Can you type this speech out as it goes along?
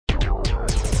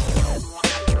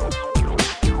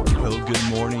good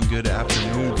morning, good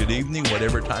afternoon, good evening,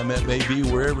 whatever time it may be,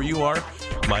 wherever you are.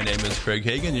 My name is Craig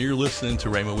Hagan, and you're listening to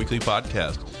Rhema Weekly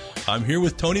Podcast. I'm here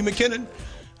with Tony McKinnon,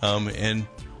 and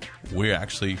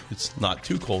it's not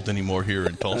too cold anymore here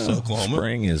in Tulsa, Oklahoma.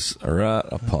 Spring is right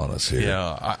upon us here.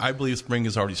 Yeah, I believe spring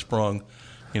has already sprung.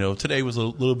 You know, today was a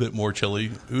little bit more chilly.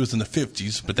 It was in the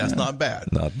 50s, but that's not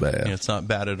bad. Not bad. Yeah, it's not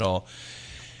bad at all.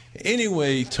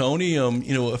 Anyway, Tony,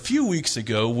 a few weeks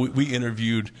ago, we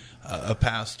interviewed a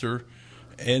pastor,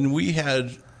 and we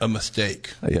had a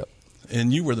mistake. Yep.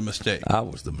 And you were the mistake. I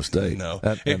was the mistake. No.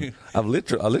 I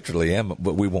literally am,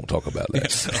 but we won't talk about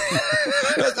that.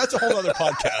 Yeah, that's a whole other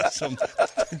podcast.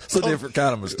 It's a different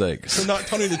kind of mistake. So not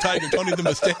Tony the Tiger, Tony the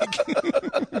Mistake.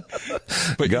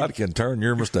 But God can turn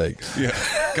your mistakes. Yeah,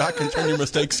 God can turn your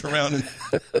mistakes around.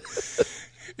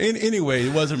 And anyway,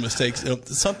 it wasn't mistakes.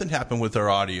 Something happened with our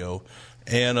audio.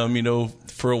 And,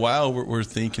 for a while we're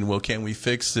thinking, well, can we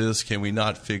fix this? Can we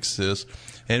not fix this?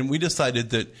 And we decided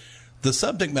that the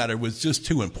subject matter was just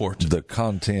too important. The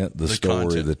content, the story,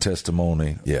 content. The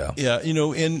testimony. Yeah. Yeah.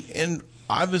 And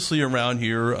obviously around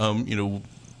here, many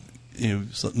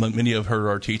have heard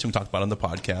our teaching. We talked about on the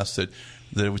podcast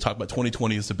that we talked about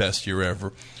 2020 is the best year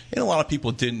ever. And a lot of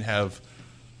people didn't have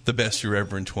the best year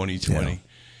ever in 2020.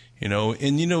 Yeah.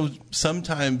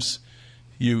 Sometimes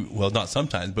not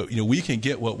sometimes, but we can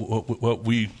get what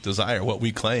we desire, what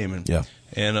we claim. And, yeah.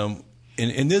 And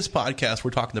in this podcast,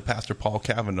 we're talking to Pastor Paul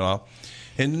Kavanaugh.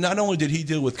 And not only did he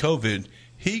deal with COVID,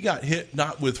 he got hit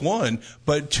not with one,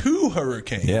 but two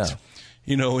hurricanes. Yeah.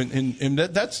 And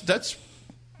that's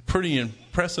pretty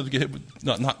impressive to get hit with,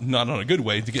 not on a good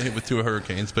way to get hit with two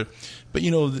hurricanes, but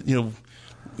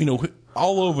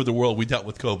all over the world we dealt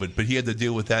with COVID, but he had to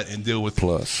deal with that and deal with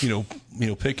plus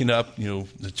picking up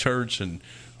the church and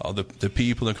all the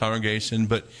people in the congregation.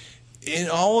 But in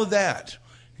all of that,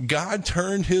 God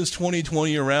turned his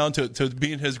 2020 around to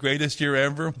being his greatest year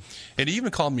ever, and he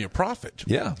even called me a prophet.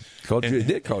 Yeah, he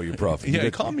did call you a prophet. Yeah, he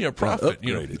called me a prophet.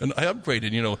 And I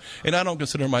upgraded. And I don't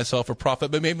consider myself a prophet,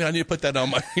 but maybe I need to put that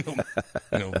on my.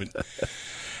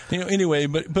 Anyway,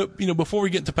 but before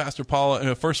we get to Pastor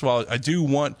Paul, first of all, I do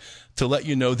want to let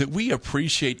you know that we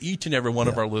appreciate each and every one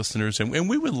of our listeners, and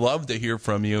we would love to hear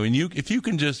from you. And if you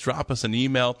can just drop us an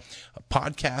email,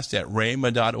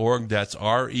 podcast@rhema.org. That's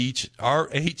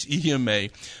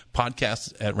RHEMA,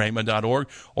 podcast@rhema.org,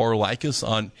 or like us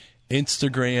on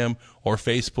Instagram or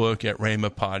Facebook at Rhema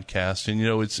Podcast. And,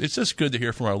 it's just good to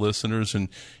hear from our listeners. And,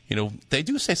 they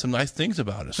do say some nice things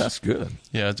about us. That's good.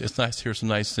 Yeah, it's nice to hear some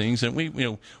nice things. And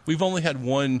we've only had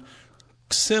one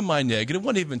semi-negative,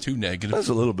 one even too negative. That's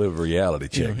a little bit of a reality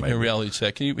check, maybe. A reality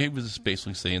check. He was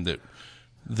basically saying that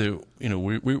we're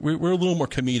a little more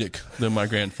comedic than my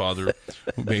grandfather,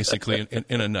 basically,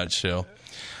 in a nutshell.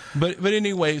 But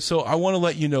anyway, so I want to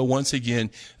let you know once again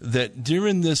that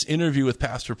during this interview with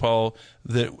Pastor Paul,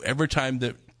 that every time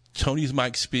that Tony's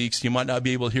mic speaks, you might not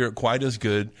be able to hear it quite as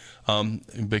good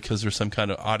because there's some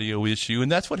kind of audio issue. And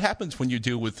that's what happens when you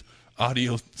deal with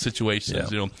audio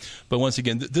situations, But once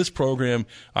again, this program,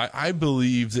 I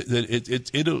believe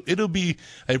that it'll be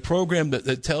a program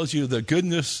that tells you the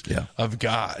goodness of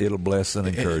God. It'll bless and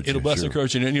encourage you. It'll bless and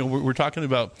encourage you. And we're talking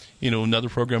about another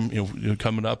program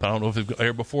coming up. I don't know if it'll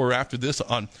air before or after this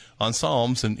on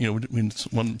Psalms and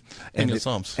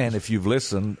Psalms. And if you've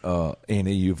listened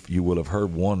any, you will have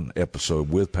heard one episode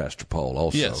with Pastor Paul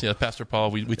also. Yes, Pastor Paul.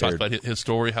 We talked about his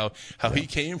story, how he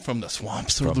came from the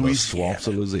swamps of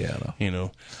Louisiana.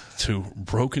 To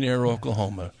Broken Arrow,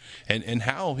 Oklahoma, and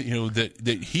how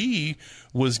that he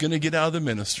was going to get out of the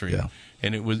ministry,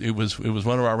 and it was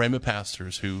one of our Rhema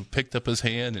pastors who picked up his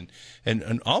hand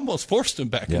and almost forced him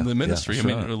back into the ministry. Yeah,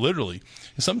 sure. I mean, literally.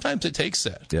 Sometimes it takes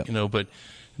that,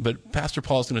 but Pastor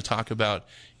Paul is going to talk about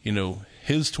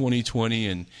his 2020,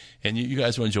 and you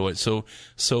guys will enjoy it. So.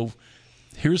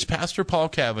 Here's Pastor Paul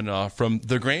Kavanaugh from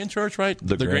the Grand Church, right?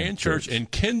 The Grand Church in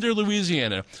Kinder,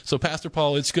 Louisiana. So, Pastor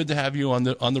Paul, it's good to have you on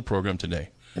the program today.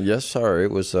 Yes, sir. It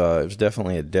was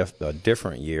definitely a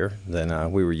different year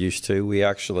than we were used to. We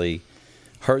actually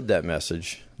heard that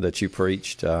message that you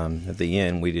preached at the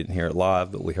end. We didn't hear it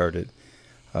live, but we heard it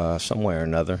somewhere or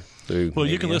another. Well,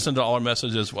 you can listen to all our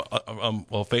messages.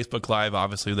 Facebook Live,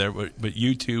 obviously, there, but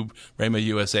YouTube, Rhema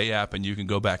USA app, and you can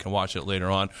go back and watch it later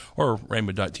on, or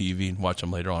Rhema.tv and watch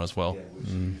them later on as well. Yeah,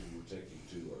 we'll take you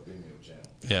to our Vimeo channel.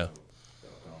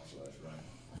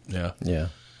 Yeah. Yeah.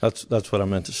 That's what I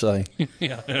meant to say.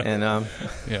 Yeah. And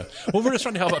yeah. Well, we're just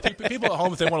trying to help out people at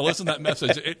home if they want to listen to that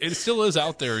message. It still is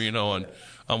out there, on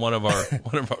one of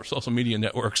our social media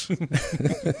networks.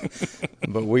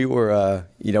 But we were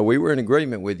in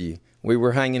agreement with you. We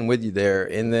were hanging with you there,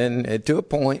 and then to a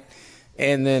point,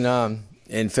 and then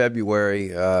in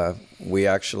February, we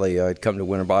actually had come to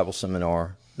Winter Bible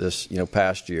Seminar this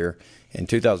past year in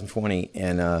 2020,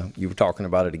 and you were talking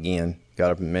about it again.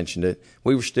 Got up and mentioned it.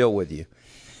 We were still with you,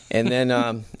 and then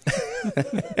and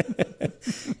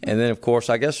then of course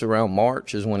I guess around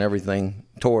March is when everything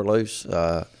tore loose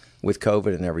with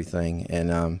COVID and everything,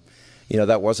 and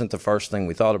that wasn't the first thing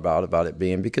we thought about it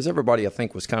being, because everybody I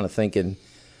think was kind of thinking,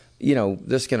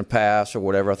 this is going to pass or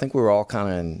whatever. I think we were all kind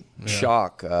of in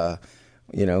shock.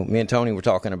 Me and Tony were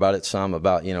talking about it some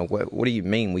about, what do you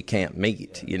mean we can't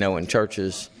meet, in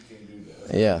churches?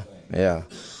 Yeah.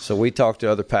 So we talked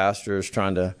to other pastors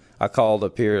I called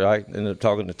up here. I ended up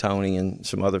talking to Tony and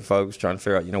some other folks trying to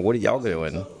figure out, what are y'all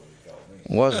doing?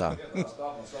 Was I?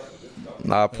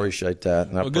 I appreciate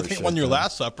that. Well, good thing it wasn't your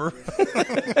last supper.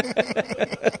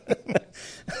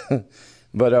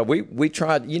 But we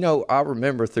tried, I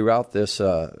remember throughout this,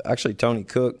 actually Tony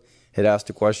Cook had asked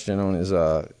a question on his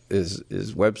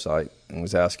website and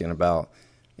was asking about,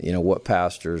 what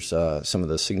pastors, some of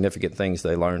the significant things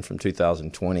they learned from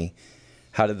 2020,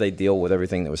 how did they deal with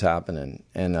everything that was happening?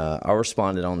 And I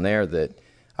responded on there that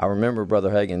I remember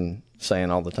Brother Hagin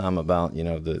saying all the time about,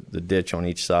 the ditch on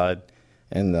each side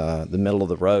and the middle of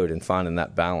the road and finding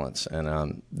that balance.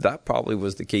 And that probably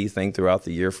was the key thing throughout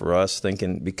the year for us,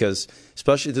 thinking, because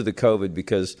especially through the COVID,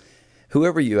 because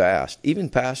whoever you asked, even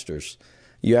pastors,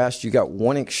 you got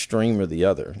one extreme or the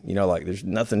other. Like there's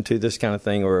nothing to this kind of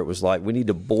thing, or it was like we need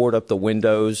to board up the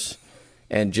windows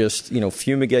and just,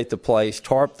 fumigate the place,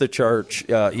 tarp the church.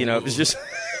 It was just.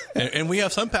 and we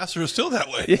have some pastors who are still that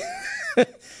way.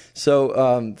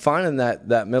 So finding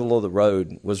that middle of the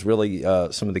road was really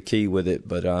some of the key with it.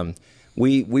 But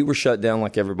we were shut down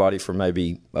like everybody for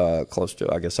maybe close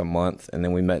to, I guess, a month. And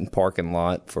then we met in parking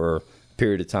lot for a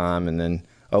period of time and then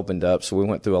opened up. So we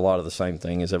went through a lot of the same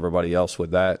thing as everybody else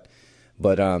with that.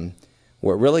 But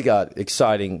what really got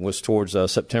exciting was towards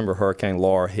September, Hurricane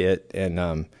Laura hit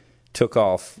and took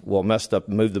off, messed up,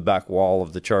 moved the back wall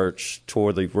of the church,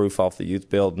 tore the roof off the youth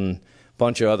building,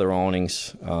 bunch of other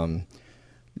awnings,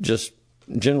 just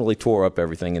generally tore up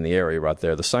everything in the area right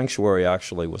there. The sanctuary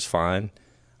actually was fine,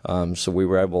 so we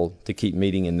were able to keep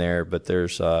meeting in there, but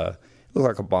there's it looked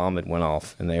like a bomb had went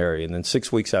off in the area. And then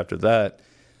 6 weeks after that,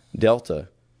 Delta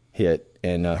hit,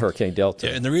 and Hurricane Delta.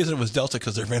 Yeah, and the reason it was Delta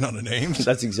because they ran out of names.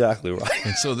 That's exactly right.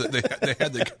 And so they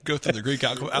had to go through the Greek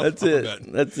alphabet. That's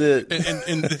it.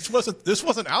 And this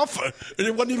wasn't alpha, and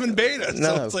it wasn't even beta.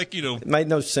 No, so it's like it made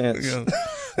no sense.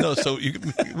 No, so you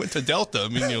went to Delta. I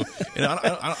mean, and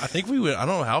I think we went. I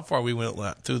don't know how far we went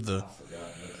through the.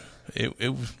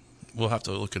 We'll have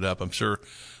to look it up. I'm sure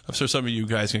some of you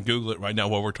guys can Google it right now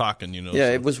while we're talking. Yeah, so.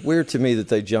 It was weird to me that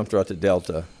they jumped right to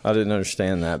Delta. I didn't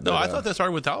understand that. But, no, I thought they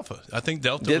started with Alpha. I think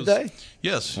Delta. Did they?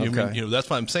 Yes. Okay. That's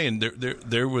why I'm saying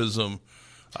there was.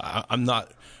 I'm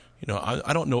not.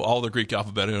 I don't know all the Greek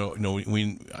alphabet.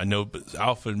 I know but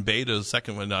Alpha and Beta is the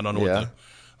second one. I don't know what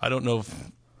I don't know if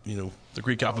the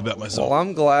Greek alphabet myself. Well,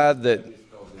 I'm glad that.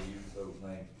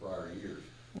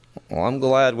 Well, I'm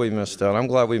glad we missed out. I'm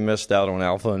glad we missed out on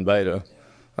Alpha and Beta.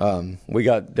 We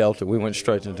got Delta. We went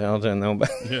straight to Delta and then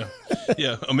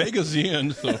yeah. Omega's the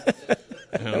end. So,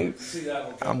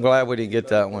 I'm glad we didn't get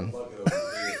that one.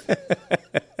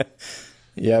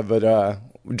 Yeah, but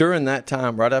during that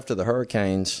time, right after the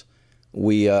hurricanes,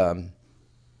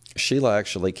 Sheila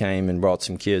actually came and brought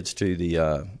some kids to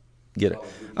the get it.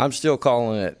 I'm still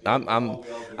calling it.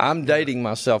 I'm dating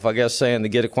myself, I guess, saying the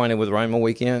Get Acquainted with Rhema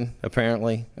weekend.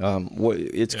 Apparently,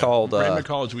 it's called Rhema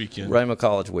College Weekend. Rhema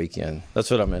College Weekend. That's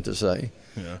what I meant to say.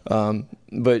 Yeah.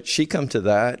 But she come to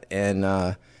that,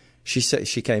 and she said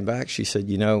she came back. She said,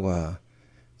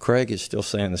 Craig is still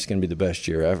saying this is going to be the best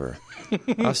year ever.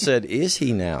 I said, is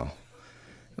he now?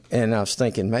 And I was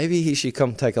thinking maybe he should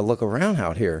come take a look around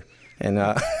out here. And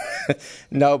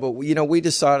no, but we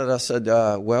decided. I said,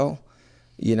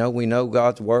 we know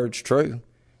God's word's true.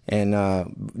 And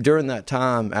during that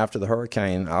time after the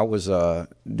hurricane, I was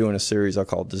doing a series I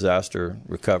called Disaster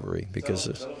Recovery because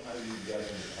I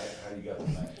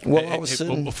was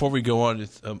sitting. Before we go on,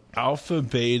 it's Alpha,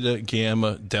 Beta,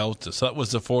 Gamma, Delta. So that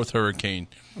was the fourth hurricane.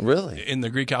 Really? In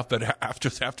the Greek alphabet after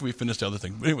we finished the other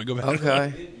thing. But anyway, go back.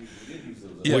 Okay.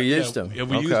 We used them. Yeah,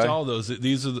 we used all those.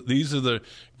 These are the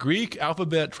Greek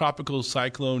alphabet tropical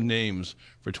cyclone names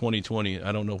for 2020.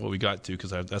 I don't know what we got to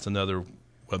because that's another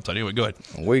website. Anyway, go ahead.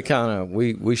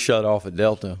 We shut off at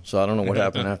Delta, so I don't know what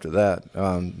happened after that.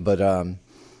 But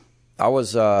I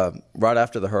was right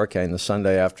after the hurricane, the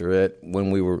Sunday after it, when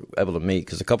we were able to meet,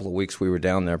 because a couple of weeks we were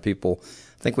down there. I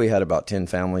think we had about 10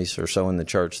 families or so in the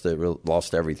church that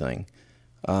lost everything.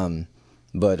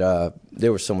 But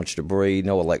there was so much debris,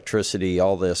 no electricity,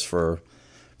 all this for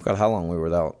forgot how long we were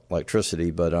without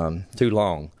electricity, but too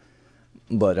long.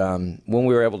 But when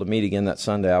we were able to meet again that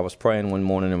Sunday, I was praying one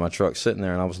morning in my truck sitting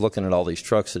there, and I was looking at all these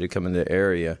trucks that had come into the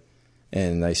area,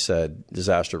 and they said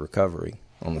disaster recovery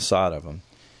on the side of them.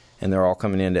 And they're all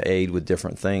coming in to aid with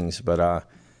different things. But I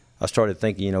started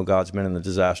thinking, God's been in the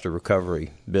disaster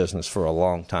recovery business for a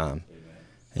long time.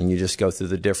 And you just go through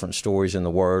the different stories in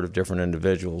the Word of different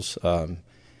individuals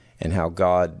and how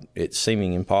God, it's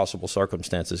seeming impossible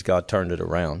circumstances, God turned it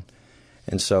around.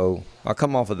 And so I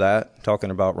come off of that, talking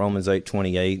about Romans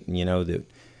 8:28, that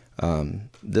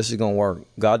this is going to work.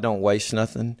 God don't waste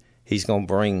nothing. He's going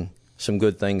to bring some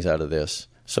good things out of this.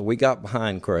 So we got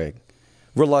behind Craig.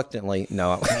 Reluctantly,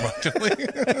 no.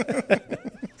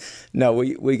 No,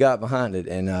 we got behind it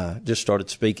and just started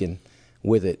speaking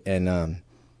with it. And,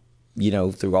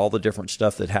 through all the different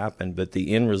stuff that happened, but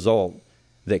the end result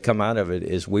that come out of it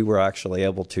is we were actually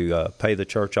able to pay the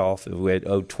church off. We had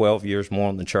owed 12 years more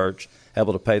on the church,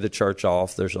 able to pay the church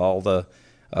off. There's all the,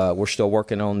 we're still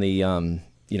working on the,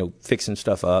 fixing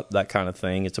stuff up, that kind of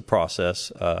thing. It's a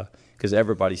process because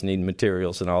everybody's needing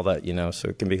materials and all that, so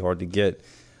it can be hard to get.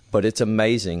 But it's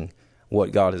amazing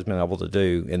what God has been able to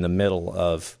do in the middle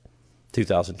of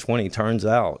 2020. Turns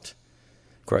out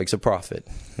Craig's a prophet.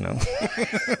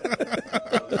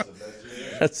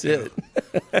 That's it.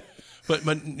 But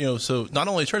so not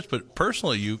only church, but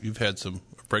personally, you've had some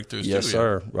breakthroughs. Yes, too,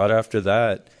 sir. Right after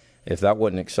that, if that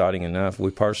wasn't exciting enough,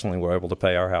 we personally were able to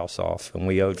pay our house off, and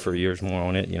we owed for years more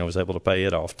on it. Was able to pay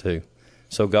it off too.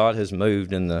 So God has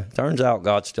moved, and turns out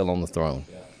God's still on the throne.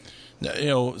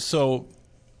 So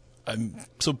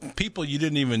people you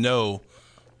didn't even know,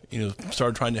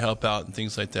 started trying to help out and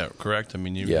things like that. Correct? I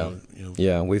mean,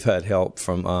 yeah, we've had help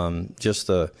from just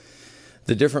the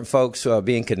different folks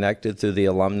being connected through the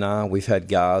alumni. We've had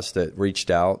guys that reached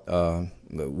out.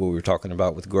 What we were talking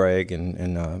about with Greg and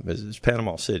it's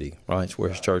Panama City, right? It's where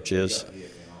his church is.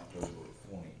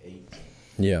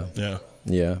 Yeah.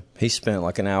 He spent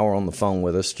like an hour on the phone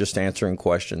with us, just answering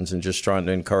questions and just trying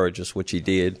to encourage us, which he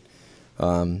did.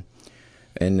 And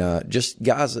just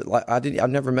guys that I've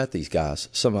never met these guys,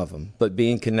 some of them, but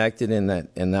being connected in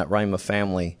that Rhema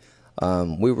family.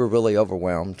 We were really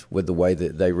overwhelmed with the way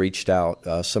that they reached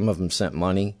out. Some of them sent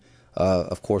money.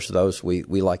 Of course, those we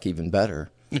like even better.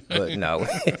 But no,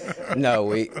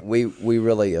 we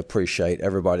really appreciate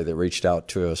everybody that reached out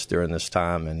to us during this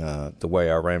time and the way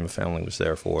our Rhema family was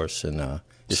there for us. And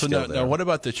so now, what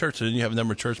about the church? Didn't you have a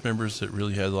number of church members that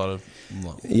really had a lot of?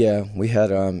 Yeah, we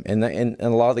had, and a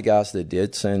lot of the guys that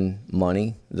did send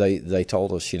money, they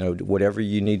told us, whatever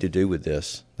you need to do with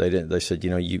this. They said,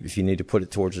 if you need to put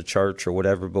it towards the church or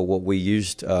whatever. But what we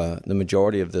used the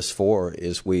majority of this for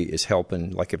is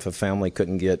helping. Like if a family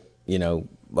couldn't get,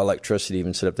 electricity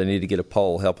even set up, they needed to get a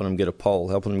pole, helping them get a pole,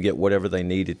 helping them get whatever they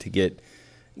needed to get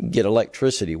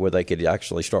electricity where they could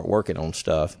actually start working on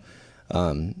stuff.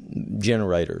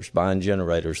 Generators, buying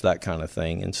generators, that kind of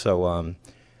thing. And so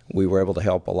we were able to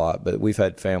help a lot. But we've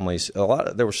had families,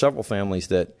 there were several families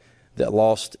that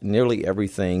lost nearly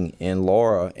everything in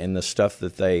Laura and the stuff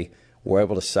that they were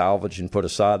able to salvage and put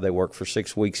aside. They worked for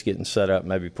 6 weeks getting set up,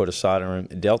 maybe put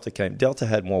aside. Delta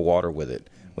had more water with it,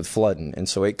 with flooding. And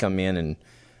so it come in, and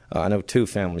I know 2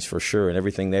 families for sure, and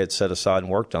everything they had set aside and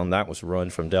worked on, that was run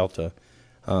from Delta.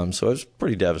 So it was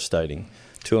pretty devastating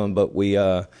to them. But we...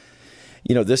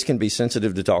 this can be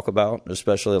sensitive to talk about,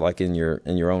 especially like in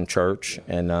your own church.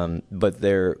 And but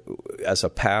there, as a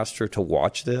pastor, to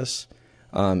watch this,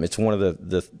 it's one of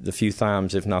the few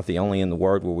times, if not the only, in the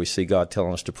Word where we see God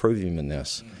telling us to prove Him in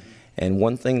this. And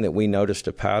one thing that we noticed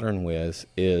a pattern with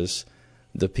is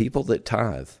the people that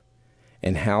tithe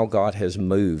and how God has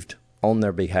moved on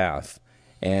their behalf.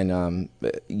 And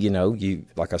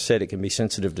like I said, it can be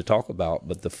sensitive to talk about.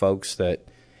 But the folks the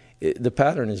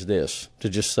pattern is this, to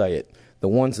just say it. The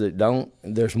ones that don't,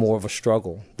 there's more of a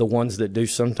struggle. The ones that do,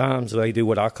 sometimes they do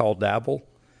what I call dabble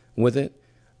with it.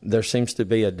 There seems to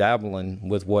be a dabbling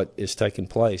with what is taking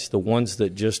place. The ones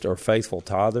that just are faithful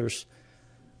tithers,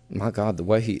 my God, the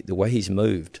way He's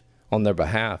moved on their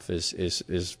behalf is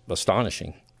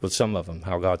astonishing. With some of them,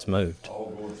 how God's moved.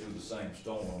 All going through the same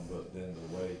storm, but then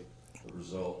the way the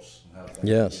results and how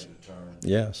things turn.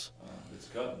 Yes. It's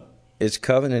covenant. It's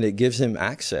covenant. It gives Him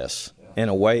access in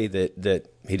a way that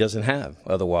He doesn't have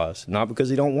otherwise. Not because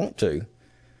He don't want to.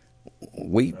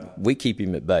 We keep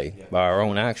Him at bay by our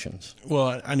own actions.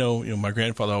 Well, I know, my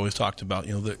grandfather always talked about,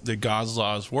 that God's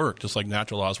laws work, just like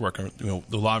natural laws work. The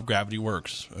law of gravity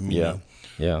works. I mean,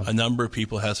 a number of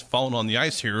people has fallen on the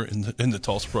ice here in the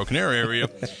Tulsa Broken Arrow area,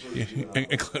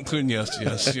 including, yes.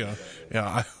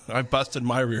 I busted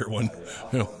my rear one.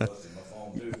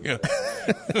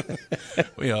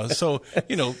 So,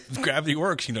 gravity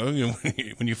works,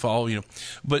 when you fall,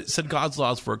 but it said God's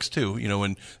laws works too,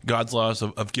 and God's laws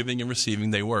of giving and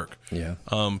receiving, they work. Yeah.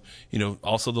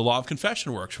 Also the law of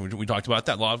confession works. We talked about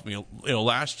that law.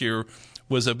 Last year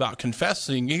was about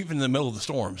confessing even in the middle of the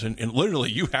storms. And literally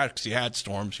you actually had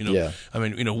storms, Yeah. I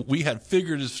mean, we had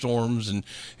figurative storms and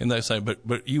that side,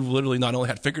 but you literally not only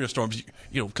had figurative storms,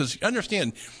 because you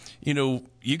understand,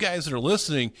 you guys that are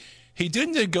listening, he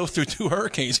didn't go through 2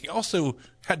 hurricanes. He also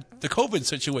had the COVID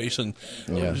situation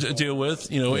to deal with,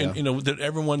 that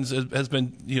everyone has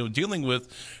been, dealing with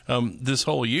this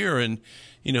whole year.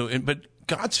 But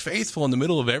God's faithful in the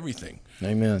middle of everything.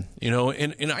 Amen.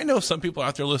 And I know some people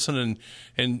out there listening,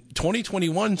 and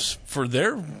 2021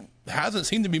 hasn't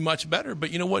seemed to be much better.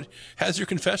 But you know what? Has your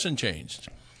confession changed?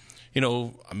 We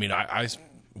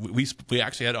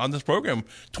actually had on this program,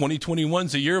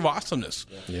 2021's a year of awesomeness.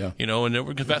 Yeah. And then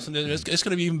we're confessing that it's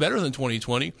going to be even better than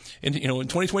 2020. And, and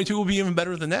 2022 will be even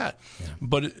better than that. Yeah.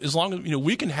 But as long as,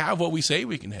 we can have what we say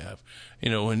we can have,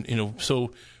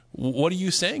 so what are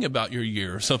you saying about your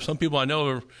year? Some people I know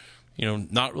are,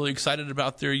 not really excited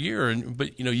about their year,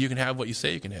 but you can have what you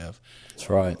say you can have. That's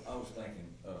right. I was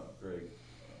thinking, Greg,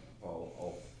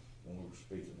 Paul, when we were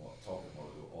speaking, talking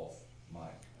off mic.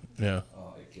 Yeah.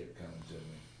 It kept coming to me.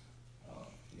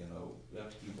 We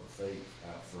have to keep our faith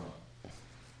out front.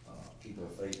 Keep our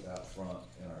faith out front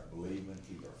in our believing.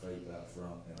 Keep our faith out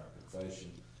front in our confession.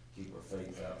 Keep our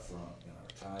faith out front in our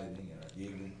tithing and our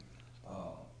giving.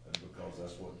 And because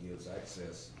that's what gives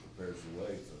access and prepares the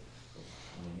way for.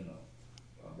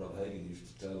 Brother Hagin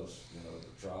used to tell us,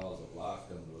 the trials of life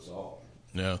come to us all.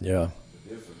 Yeah. Yeah.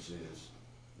 The difference is,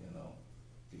 if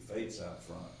your faith's out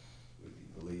front, with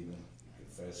you believing, you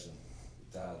confessing, you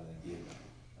tithing and giving,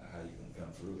 how you can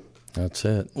come through it. That's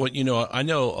it. Well, I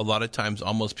know a lot of times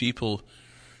almost people,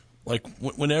 like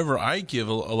whenever I give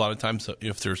a lot of times,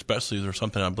 if there's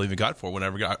something I believe in God for,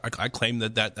 whenever I claim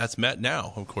that's met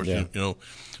now, of course, but a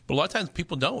lot of times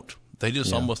people don't. They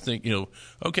just almost think,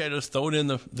 okay, just throw it in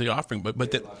the offering, but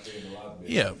but it's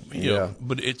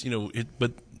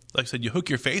but like I said, you hook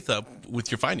your faith up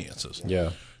with your finances. Yeah.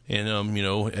 And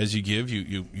as you give,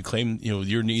 you claim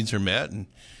your needs are met, and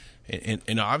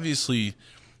obviously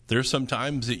there's some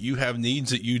times that you have needs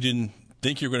that you didn't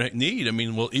think you're going to need. I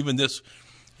mean, well, even this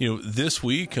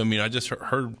week, I just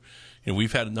heard.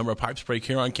 We've had a number of pipes break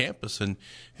here on campus, and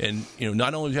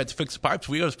not only do we have to fix the pipes,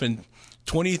 we got to spend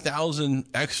 $20,000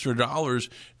 extra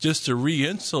just to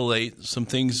re-insulate some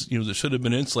things that should have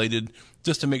been insulated,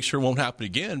 just to make sure it won't happen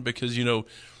again. Because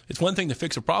it's one thing to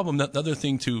fix a problem, another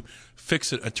thing to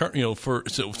fix it for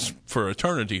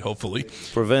eternity, hopefully.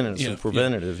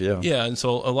 Preventative, yeah. Yeah, and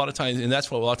so a lot of times, and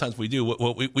that's what a lot of times we do.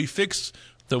 We fix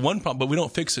the one problem, but we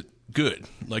don't fix it good.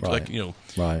 Right. That's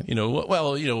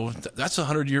a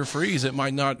 100-year freeze. It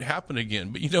might not happen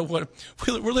again. But you know what?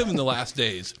 We're living the last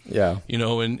days. Yeah.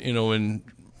 And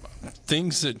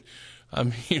things that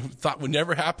thought would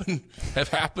never happen have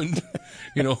happened.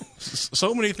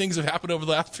 So many things have happened over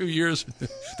the last few years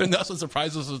that doesn't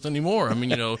surprise us anymore.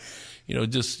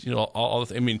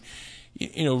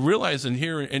 Realizing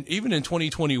here, and even in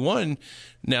 2021,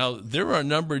 now there are a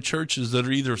number of churches that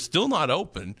are either still not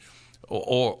open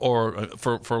or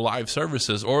for live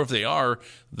services, or if they are,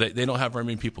 they don't have very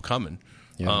many people coming.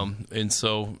 Yeah. And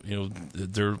so,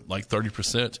 they're like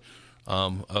 30%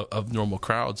 of normal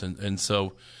crowds. And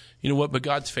so, but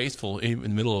God's faithful in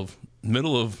the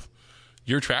middle of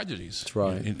your tragedies. That's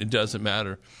right. It doesn't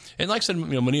matter. And like I said,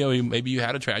 Manio, maybe you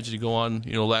had a tragedy go on,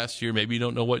 last year. Maybe you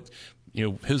don't know what,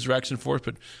 his direction for it,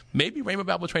 but maybe Rhema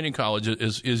Bible Training College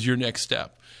is your next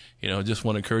step. Just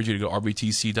want to encourage you to go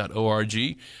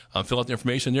rbtc.org, fill out the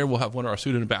information there. We'll have one of our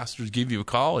student ambassadors give you a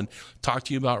call and talk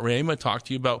to you about Rhema, talk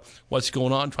to you about what's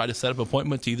going on, try to set up an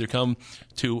appointment to either come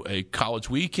to a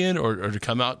college weekend or to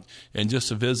come out and just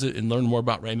to visit and learn more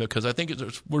about Rhema. Because I think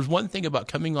there's one thing about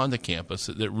coming on the campus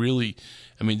that really,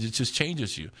 it just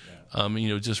changes you.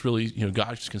 Just really,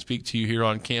 God can speak to you here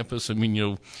on campus. And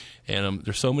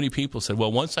there's so many people said,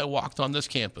 well, once I walked on this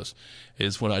campus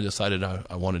is when I decided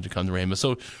I wanted to come to Rhema.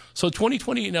 So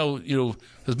 2020,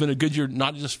 has been a good year,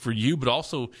 not just for you, but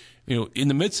also, in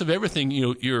the midst of everything,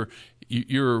 your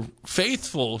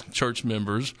faithful church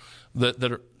members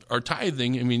that are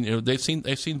tithing. They've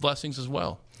seen blessings as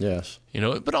well. Yes.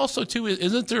 But also too,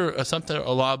 isn't there something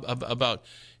a lot about,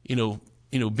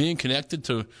 being connected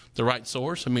to the right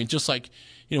source? Just like,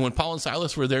 when Paul and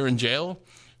Silas were there in jail,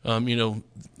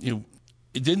 it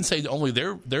didn't say only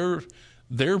their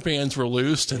their bands were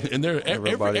loosed, and they're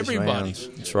everybody's. Bands.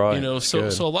 That's right. You know,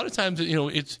 Good. so a lot of times, you know,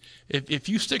 it's if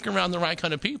you stick around the right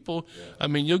kind of people, I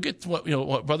mean, you'll get what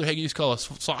Brother Hagin used to call a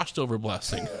sloshed over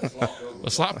blessing,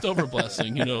 a slopped over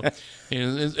blessing. You know,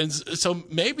 and so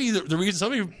maybe the reason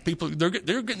some of you people they're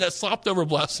getting that slopped over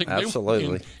blessing.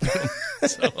 Absolutely.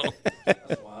 So.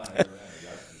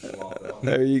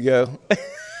 There you go.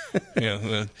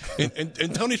 Yeah,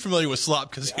 and Tony's familiar with slop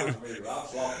because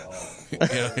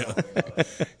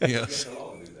yes,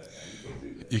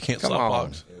 you can't Come slop on.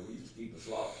 hogs. Yeah, we used to keep a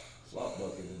slop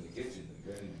bucket in the kitchen, and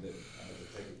Granny didn't have to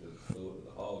take it to throw it to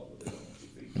the hogs, but they don't want you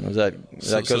to feed Is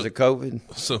that because of COVID?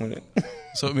 So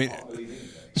I mean,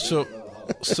 so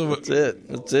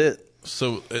That's it.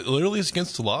 So it literally is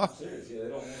against the law.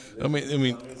 I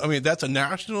mean that's a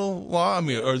national law. I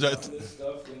mean, or is that? this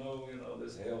stuff, you know,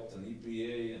 this health and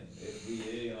EPA and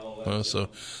FDA and all that. So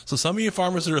some of you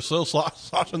farmers that are still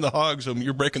sloshing the hogs,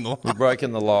 you're breaking the law. You're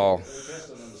breaking the law. They're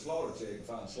testing in the slaughter check and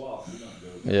find slop. You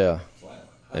don't go Yeah. slam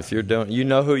it. If you're doing, you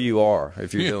know who you are.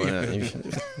 If you're doing it.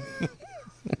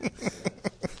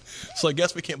 So I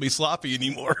guess we can't be sloppy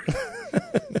anymore.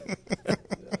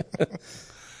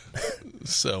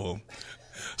 So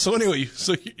anyway,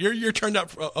 so you're turned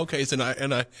out okay. So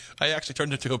I actually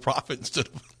turned into a prophet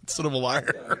instead of a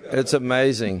liar. It's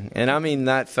amazing, and I mean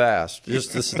that fast.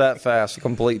 Just that fast, a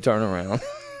complete turnaround.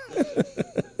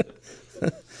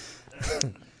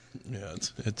 Yeah,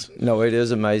 it's No, it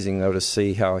is amazing though to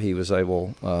see how he was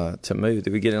able to move.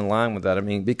 Did we get in line with that? I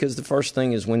mean, because the first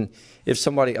thing is if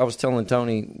somebody, I was telling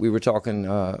Tony, we were talking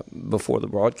before the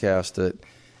broadcast that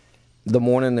the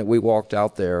morning that we walked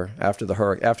out there after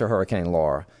Hurricane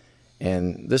Laura,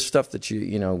 and this stuff that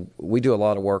you know, we do a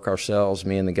lot of work ourselves,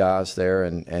 me and the guys there,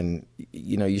 and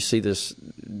you know, you see this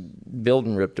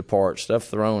building ripped apart, stuff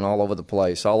thrown all over the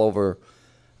place, all over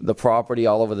the property,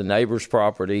 all over the neighbor's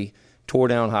property, tore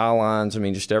down high lines. I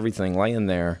mean, just everything laying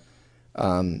there.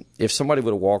 If somebody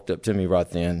would have walked up to me right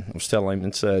then, I was telling him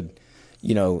and said,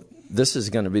 you know, this is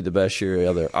going to be the best year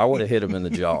ever, I would have hit him in the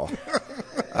jaw.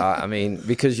 I mean,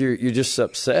 because you're just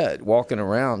upset walking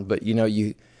around, but you know,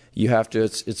 you have to.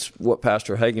 It's what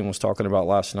Pastor Hagin was talking about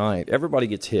last night. Everybody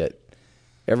gets hit.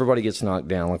 Everybody gets knocked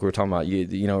down, like we were talking about.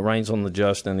 You know, it rains on the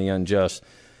just and the unjust.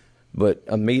 But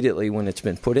immediately when it's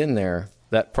been put in there,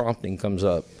 that prompting comes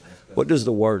up. What does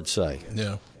the Word say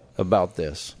about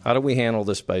this? How do we handle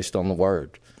this based on the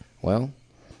Word? Well,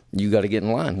 you got to get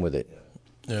in line with it.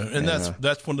 Yeah, and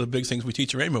that's one of the big things we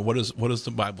teach at Raymond. What does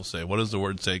the Bible say? What does the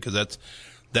Word say? Because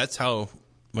that's how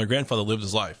my grandfather lived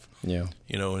his life. Yeah.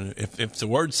 You know, and if the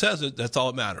Word says it, that's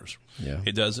all that matters. Yeah.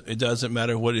 It doesn't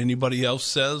matter what anybody else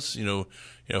says. You know,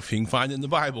 if you can find it in the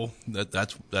Bible,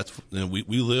 that's you know,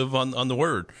 we live on the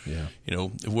Word. Yeah. You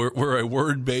know, we're a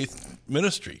word-based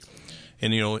ministry,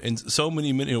 and you know, and so many,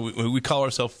 you know, we call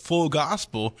ourselves full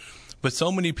gospel. But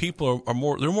so many people are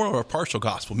more of a partial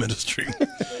gospel ministry.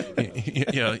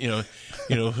 You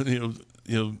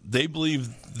know, they believe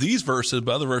these verses,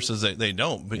 but other verses they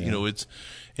don't. But, you know,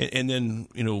 and then,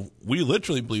 you know, we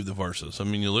literally believe the verses. I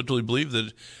mean, you literally believe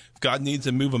that if God needs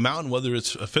to move a mountain, whether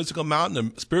it's a physical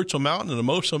mountain, a spiritual mountain, an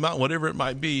emotional mountain, whatever it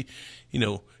might be, you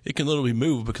know, it can literally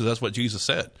move because that's what Jesus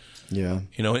said. Yeah.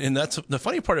 You know, and that's the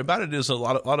funny part about it is a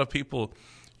lot of people,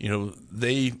 you know,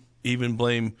 they even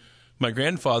blame my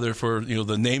grandfather for, you know,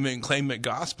 the name it and claim it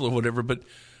gospel or whatever, but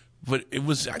it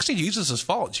was actually Jesus'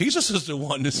 fault. Jesus is the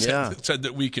one that said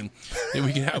that we can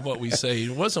have what we say.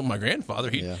 It wasn't my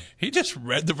grandfather. He just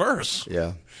read the verse.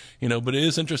 Yeah. You know, but it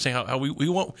is interesting how we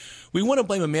want to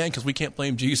blame a man because we can't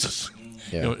blame Jesus.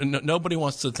 Yeah. You know, nobody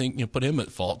wants to think, you know, put him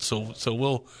at fault. So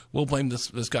we'll blame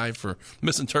this guy for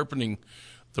misinterpreting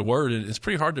the word. And it's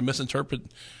pretty hard to misinterpret,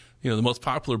 you know, the most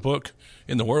popular book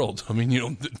in the world. I mean, you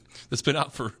know, that's been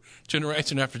out for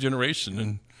generation after generation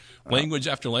and language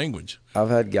after language. I've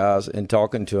had guys, and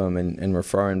talking to him and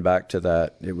referring back to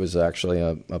that, it was actually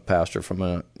a pastor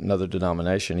from another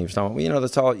denomination. He was talking, well, you know,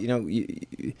 that's all, you know,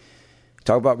 you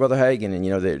talk about Brother Hagin and,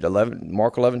 you know,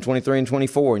 Mark 11, 23 and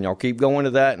 24, and y'all keep going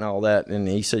to that and all that. And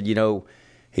he said, you know,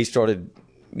 he started,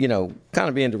 you know, kind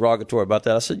of being derogatory about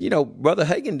that. I said, you know, Brother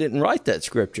Hagin didn't write that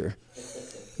scripture.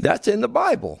 That's in the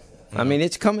Bible. I mean,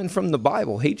 it's coming from the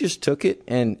Bible. He just took it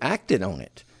and acted on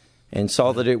it and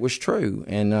saw that it was true.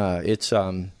 And it's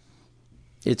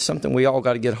something we all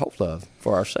got to get hold of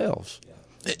for ourselves.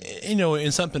 You know,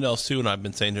 and something else, too, and I've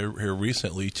been saying here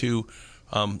recently, too,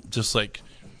 just like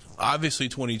obviously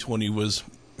 2020 was,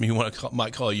 I mean,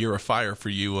 might call a year of fire for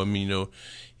you. I mean,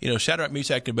 you know, Shadrach,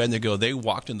 Meshach, and Abednego, they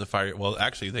walked in the fire. Well,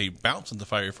 actually, they bounced in the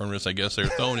fire furnace, I guess. They were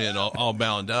thrown in all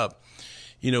bound up.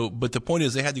 You know, but the point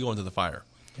is they had to go into the fire.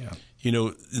 Yeah. You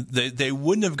know, they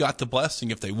wouldn't have got the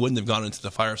blessing if they wouldn't have gone into the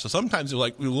fire. So sometimes they're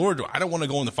like, Lord, I don't want to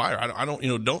go in the fire. I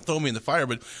don't, don't throw me in the fire.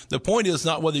 But the point is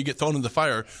not whether you get thrown in the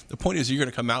fire. The point is you're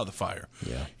going to come out of the fire.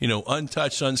 Yeah. You know,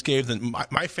 untouched, unscathed. And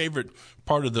my favorite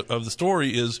part of the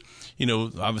story is, you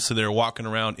know, obviously they were walking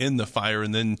around in the fire,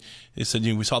 and then it said,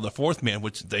 we saw the fourth man,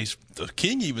 which the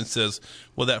king even says,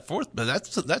 well,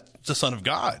 that's the Son of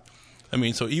God. I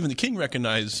mean, so even the king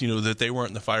recognized, that they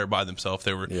weren't in the fire by themselves.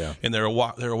 They were, and they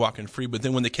were walking free. But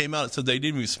then when they came out, it said they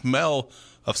didn't even smell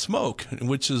of smoke,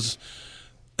 which is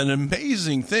an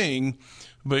amazing thing,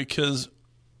 because,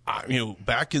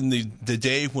 back in the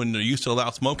day when they used to allow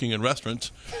smoking in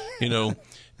restaurants,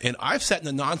 and I've sat in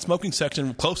the non-smoking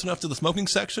section close enough to the smoking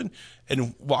section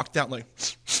and walked out like,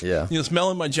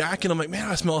 smelling my jacket. I'm like,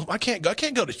 man, I can't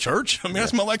go to church. I mean, I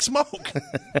smell like smoke.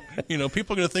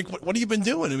 People are going to think, what have you been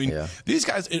doing? I mean, these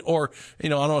guys, or, I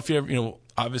don't know if you ever,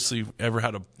 obviously ever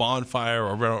had a bonfire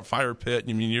or around a fire pit.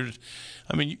 I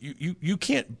mean, you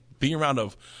can't be around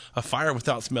a fire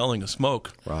without smelling of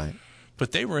smoke. Right.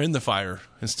 But they were in the fire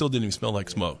and still didn't even smell like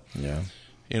smoke. Yeah.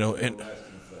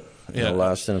 No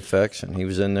lasting effects, and he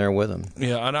was in there with them.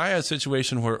 Yeah, and I had a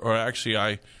situation where actually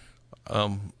I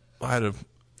had an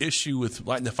issue with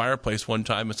lighting the fireplace one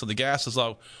time, and so the gas is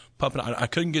all pumping. I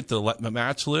couldn't get the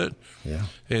match lit. Yeah.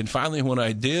 And finally, when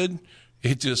I did,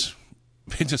 it just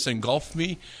engulfed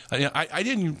me. I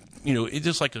didn't, it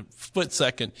just like a split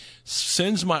second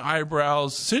singed my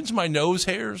eyebrows, singed my nose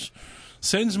hairs,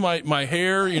 singed my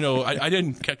hair. I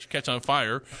didn't catch on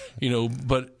fire.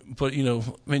 But I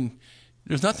mean.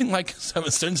 There's nothing like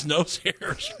having singed nose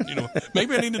hairs.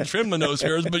 Maybe I need to trim the nose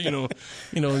hairs, but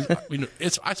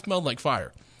I smelled like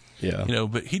fire. Yeah.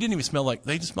 But he didn't even smell like.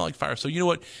 They just smell like fire. So you know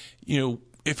what?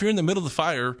 If you're in the middle of the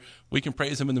fire, we can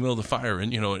praise him in the middle of the fire,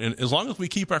 and and as long as we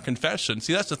keep our confession.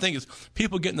 See, that's the thing is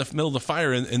people get in the middle of the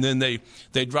fire and then they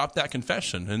drop that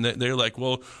confession, and they're like,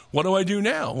 well, what do I do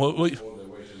now? Well, or they wait till they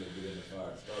get in the fire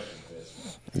and start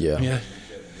confessing. Yeah. Yeah.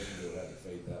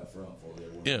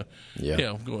 Yeah.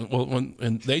 Yeah. Well,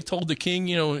 and they told the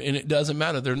king, and it doesn't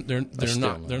matter. They're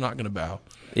not going to bow.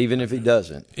 Even if he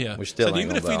doesn't. Yeah. We still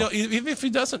even if he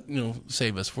doesn't not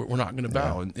save us, we're not going to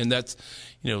bow. Yeah. And that's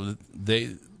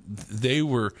they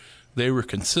were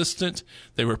consistent,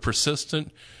 they were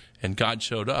persistent, and God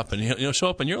showed up, and he'll show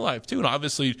up in your life too. And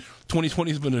obviously 2020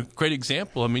 has been a great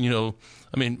example. I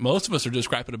mean, most of us are just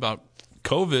griping about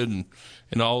COVID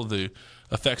and all of the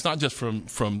effects, not just from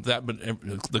that, but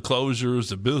the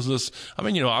closures, the business. I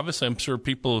mean, obviously, I'm sure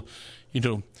people,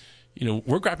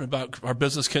 we're griping about our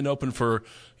business can open for,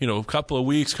 a couple of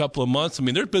weeks, couple of months. I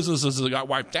mean, there's businesses that got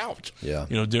wiped out,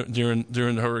 during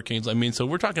the hurricanes. I mean, so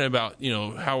we're talking about,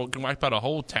 how it can wipe out a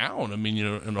whole town. I mean,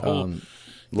 in the whole.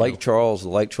 Lake Charles, the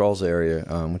Lake Charles area,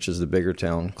 which is the bigger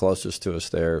town closest to us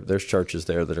there's churches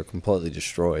there that are completely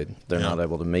destroyed. They're not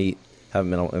able to meet. They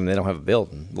don't have a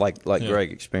building like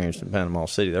Greg experienced in Panama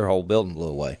City. Their whole building blew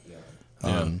away.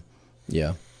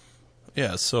 Yeah.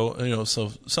 So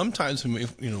so sometimes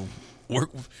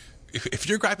if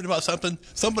you're griping about something,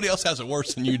 somebody else has it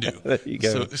worse than you do. There you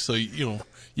go. So you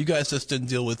guys just didn't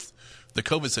deal with the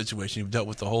COVID situation. You've dealt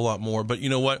with a whole lot more. But you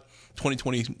know what?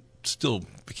 2020 still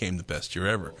became the best year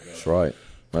ever. That's right.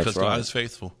 Because God is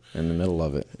faithful in the middle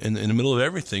of it. In the middle of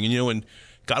everything, and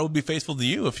God will be faithful to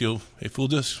you if we'll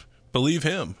just believe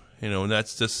him, and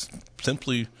that's just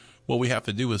simply what we have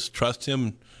to do is trust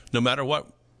him no matter what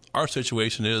our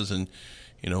situation is. And,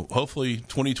 hopefully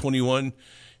 2021,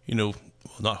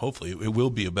 not hopefully, it will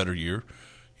be a better year,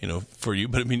 for you.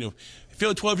 But I mean, if you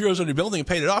have 12 euros on your building and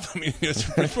paid it off, I mean,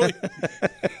 it's really,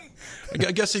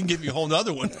 I guess he can give you a whole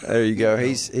nother one. There you go.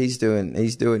 He's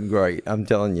doing great. I'm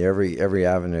telling you, every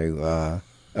avenue,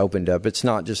 opened up. It's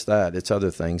not just that, it's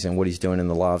other things and what he's doing in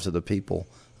the lives of the people.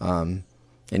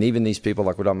 And even these people,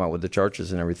 like we're talking about with the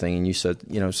churches and everything, and you said,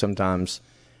 sometimes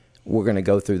we're going to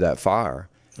go through that fire.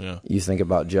 Yeah. You think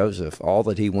about Joseph, all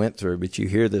that he went through, but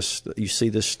you see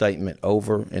this statement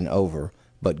over and over,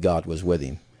 but God was with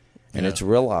him. And it's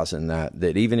realizing that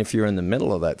even if you're in the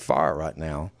middle of that fire right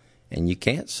now and you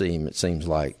can't see him, it seems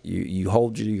like, you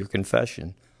hold to your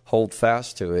confession, hold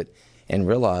fast to it, and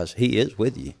realize he is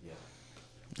with you.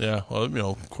 Yeah,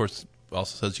 well, of course,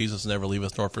 also says Jesus never leave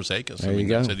us nor forsake us. There you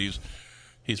go. Said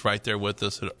He's right there with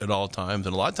us at all times.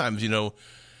 And a lot of times,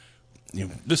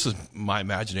 this is my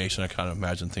imagination. I kind of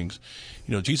imagine things.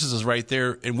 Jesus is right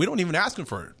there, and we don't even ask him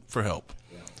for help.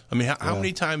 Yeah. I mean, how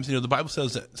many times, the Bible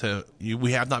says that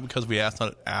we have not because we ask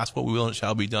not. Ask what we will and it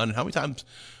shall be done. And how many times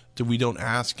do we don't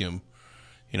ask him?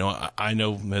 I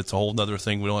know it's a whole other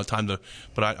thing. We don't have time to,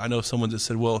 but I know someone that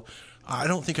said, well, I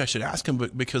don't think I should ask him,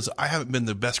 but because I haven't been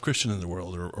the best Christian in the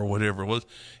world or whatever. Well,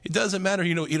 it doesn't matter.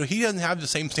 He doesn't have the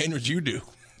same standards you do.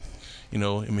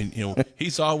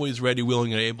 He's always ready,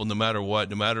 willing, and able, no matter what,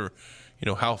 no matter,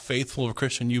 how faithful of a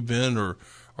Christian you've been or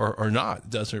not. It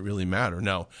doesn't really matter.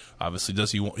 Now, obviously,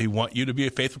 does he want you to be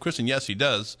a faithful Christian? Yes, he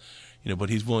does. But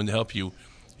he's willing to help you,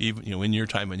 even in your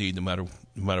time of need, no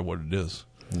matter what it is.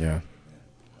 Yeah.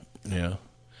 Yeah.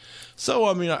 So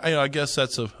I guess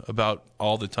that's about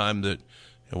all the time that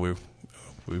we've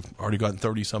already gotten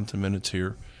 30-something minutes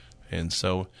here, and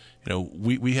so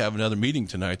we have another meeting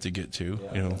tonight to get to.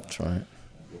 That's right.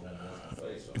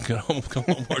 Come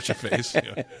home, wash your face.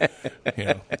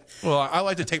 Well, I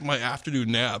like to take my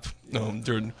afternoon nap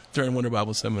during Winter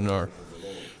Bible Seminar.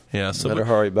 Yeah, so better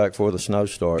hurry back before the snow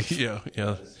starts. Yeah.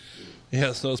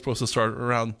 Snow's supposed to start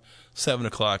around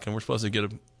 7:00, and we're supposed to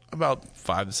get about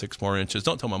 5 to 6 more inches.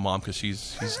 Don't tell my mom because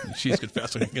she's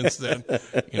confessing against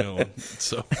that.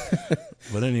 So,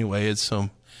 but anyway, it's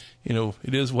it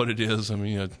is what it is. I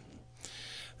mean,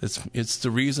 it's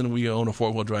the reason we own a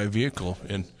 4-wheel drive vehicle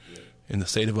in the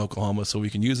state of Oklahoma, so we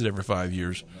can use it every 5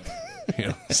 years.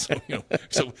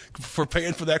 So for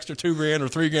paying for the extra $2,000 or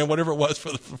 $3,000, whatever it was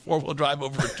for the 4-wheel drive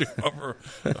over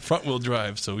a front-wheel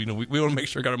drive. So we want to make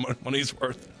sure we got our money's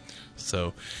worth.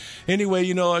 So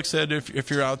anyway, like I said,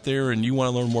 if you're out there and you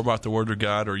want to learn more about the Word of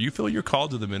God, or you feel you're called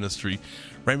to the ministry,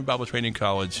 Rhema Bible Training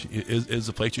College is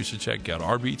the place you should check out,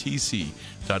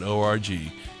 rbtc.org.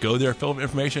 Go there, fill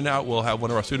information out. We'll have one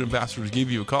of our student ambassadors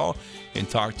give you a call and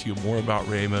talk to you more about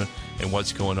Rhema and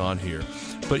what's going on here.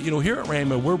 But, here at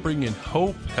Rhema, we're bringing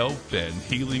hope, help, and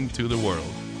healing to the world.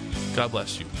 God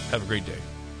bless you. Have a great day.